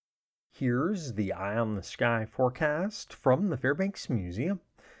Here's the Eye on the Sky forecast from the Fairbanks Museum.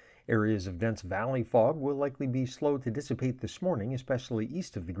 Areas of dense valley fog will likely be slow to dissipate this morning, especially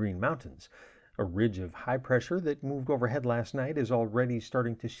east of the Green Mountains. A ridge of high pressure that moved overhead last night is already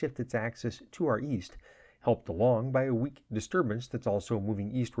starting to shift its axis to our east, helped along by a weak disturbance that's also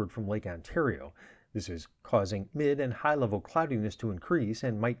moving eastward from Lake Ontario. This is causing mid and high level cloudiness to increase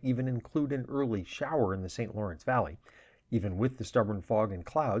and might even include an early shower in the St. Lawrence Valley. Even with the stubborn fog and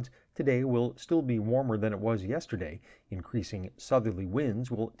clouds, today will still be warmer than it was yesterday. Increasing southerly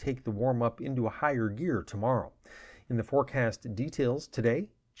winds will take the warm up into a higher gear tomorrow. In the forecast details today,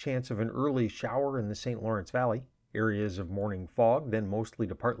 chance of an early shower in the St. Lawrence Valley, areas of morning fog, then mostly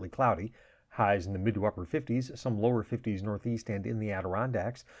to partly cloudy. Highs in the mid to upper 50s, some lower 50s northeast and in the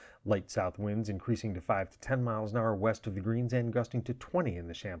Adirondacks. Light south winds increasing to 5 to 10 miles an hour west of the Greens and gusting to 20 in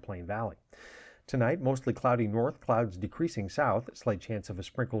the Champlain Valley. Tonight, mostly cloudy north, clouds decreasing south, slight chance of a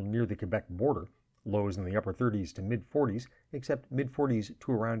sprinkle near the Quebec border. Lows in the upper 30s to mid 40s, except mid 40s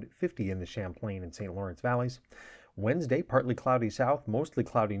to around 50 in the Champlain and St. Lawrence valleys. Wednesday, partly cloudy south, mostly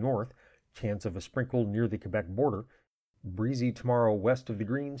cloudy north, chance of a sprinkle near the Quebec border. Breezy tomorrow west of the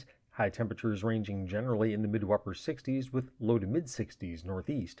Greens, high temperatures ranging generally in the mid to upper 60s with low to mid 60s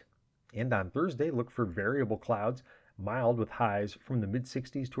northeast. And on Thursday, look for variable clouds, mild with highs from the mid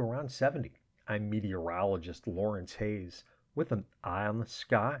 60s to around 70. I'm meteorologist Lawrence Hayes with an eye on the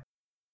sky.